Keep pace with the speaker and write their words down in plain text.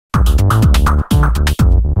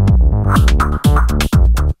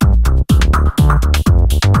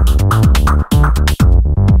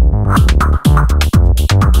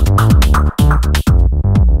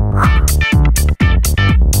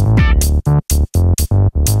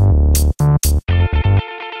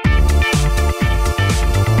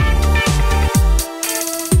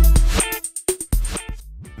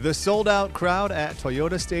The sold-out crowd at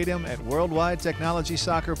Toyota Stadium at Worldwide Technology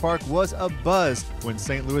Soccer Park was abuzz when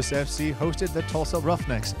St. Louis FC hosted the Tulsa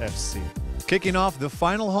Roughnecks FC. Kicking off the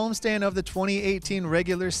final homestand of the 2018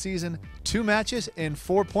 regular season, 2 matches and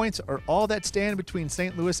 4 points are all that stand between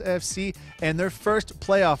St. Louis FC and their first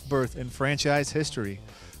playoff berth in franchise history.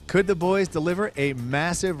 Could the boys deliver a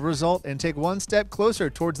massive result and take one step closer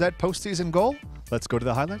towards that postseason goal? Let's go to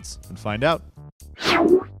the highlights and find out.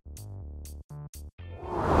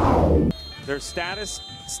 Their status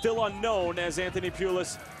still unknown as Anthony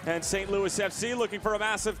Pulis and St. Louis FC looking for a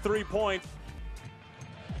massive 3-point.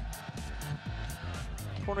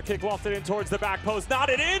 Corner kick lofted in towards the back post,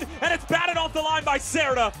 knotted in, and it's batted off the line by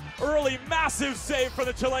Cerda. Early massive save for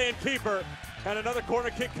the Chilean keeper. And another corner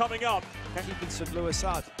kick coming up. Keeping St. Louis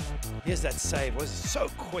out. Here's that save. Was so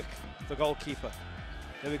quick, the goalkeeper.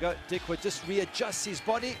 There we go. Dickwood just readjusts his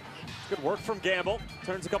body. Good work from Gamble.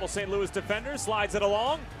 Turns a couple St. Louis defenders, slides it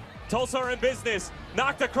along. Tulsa are in business.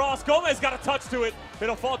 Knocked across. Gomez got a touch to it.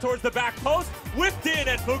 It'll fall towards the back post. Whipped in,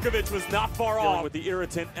 and Vukovic was not far off. With the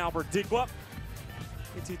irritant Albert Dikwa.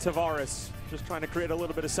 Iti Tavares just trying to create a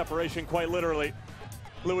little bit of separation, quite literally.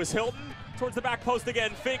 Lewis Hilton towards the back post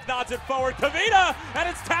again. Fink nods it forward. Kavita, and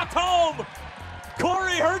it's tapped home.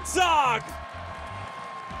 Corey Herzog.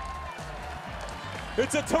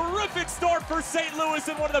 It's a terrific start for St. Louis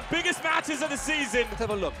in one of the biggest matches of the season. Let's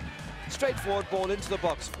have a look. Straightforward ball into the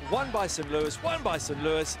box. One by St. Louis, one by St.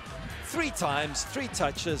 Louis. 3 times, 3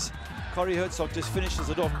 touches. Corey Herzog just finishes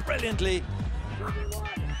it off brilliantly.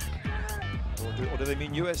 Or do they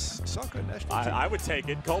mean U.S. soccer national team? I would take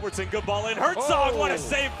it. Culbertson, good ball in. Herzog, what a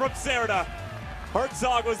save from Cerda.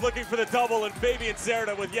 Herzog was looking for the double, and Fabian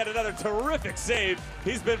Cerda with yet another terrific save.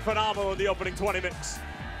 He's been phenomenal in the opening 20 minutes.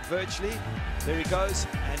 Virtually, there he goes,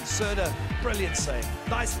 and Cerda, brilliant save.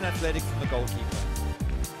 Nice and athletic from the goalkeeper.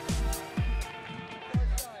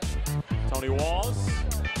 Tony Walls,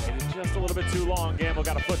 maybe just a little bit too long. Gamble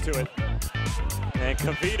got a foot to it. And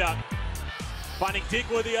Kavita finding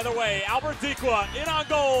Dikwa the other way. Albert Dikwa in on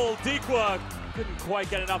goal. Dikwa couldn't quite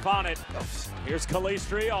get enough on it. Here's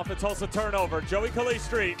Calistri off the Tulsa turnover. Joey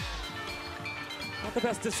Calistri. Not the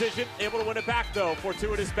best decision. Able to win it back though.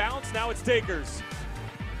 Fortuitous bounce. Now it's Dakers.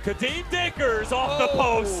 Kadeem Dakers off the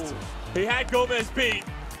post. He had Gomez beat.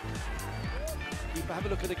 Keeper, have a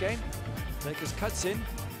look at the game. Dakers cuts in.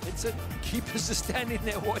 It's a keeper's just standing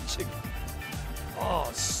there watching. Oh,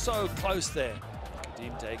 so close there.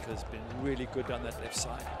 Kadeem Dakers been really good on that left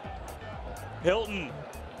side. Hilton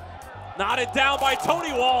knotted down by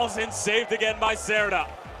Tony Walls and saved again by Cerda.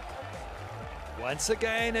 Once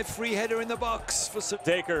again, a free header in the box for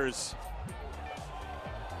Dakers.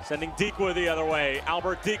 Sending Dikwa the other way.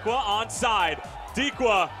 Albert Dikwa onside.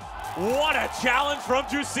 Dikwa, what a challenge from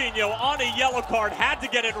Jusinho on a yellow card. Had to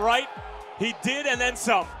get it right. He did, and then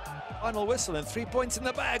some. Final whistle and 3 points in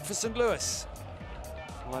the bag for St. Louis.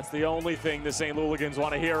 Well, that's the only thing the St. Louligans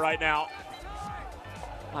want to hear right now.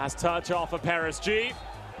 Last touch off of Paris G.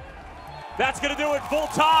 That's going to do it full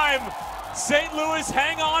time. St. Louis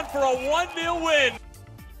hang on for a 1-0 win.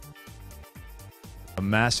 A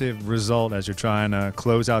massive result as you're trying to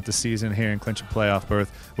close out the season here and clinch a playoff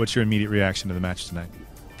berth. What's your immediate reaction to the match tonight?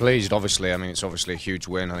 Pleased, obviously. I mean, it's obviously a huge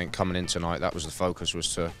win. I think coming in tonight, that was the focus,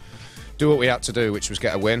 was to do what we had to do, which was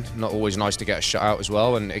get a win. Not always nice to get a shutout as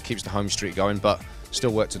well, and it keeps the home streak going, but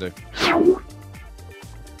still work to do.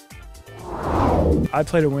 I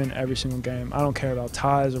play to win every single game. I don't care about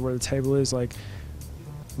ties or where the table is. Like,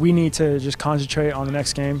 we need to just concentrate on the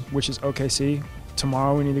next game, which is OKC.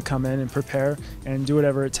 Tomorrow we need to come in and prepare and do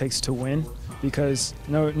whatever it takes to win, because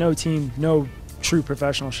no team, no true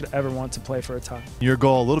professional should ever want to play for a tie. Your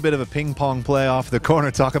goal, a little bit of a ping pong play off the corner.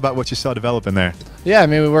 Talk about what you saw developing there. Yeah, I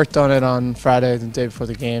mean, we worked on it on Friday, the day before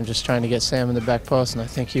the game, just trying to get Sam in the back post, and I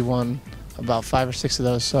think he won about 5 or 6 of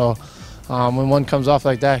those. So when one comes off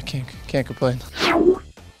like that, can't complain.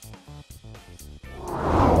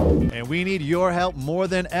 And we need your help more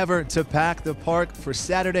than ever to pack the park for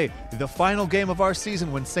Saturday, the final game of our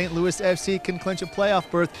season, when St. Louis FC can clinch a playoff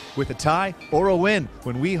berth with a tie or a win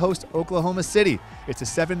when we host Oklahoma City. It's a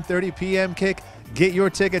 7:30 p.m. kick. Get your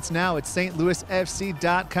tickets now at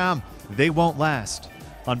stlouisfc.com. They won't last.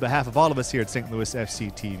 On behalf of all of us here at St. Louis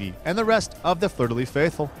FC TV and the rest of the Fleur de Lis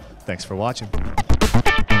faithful, thanks for watching.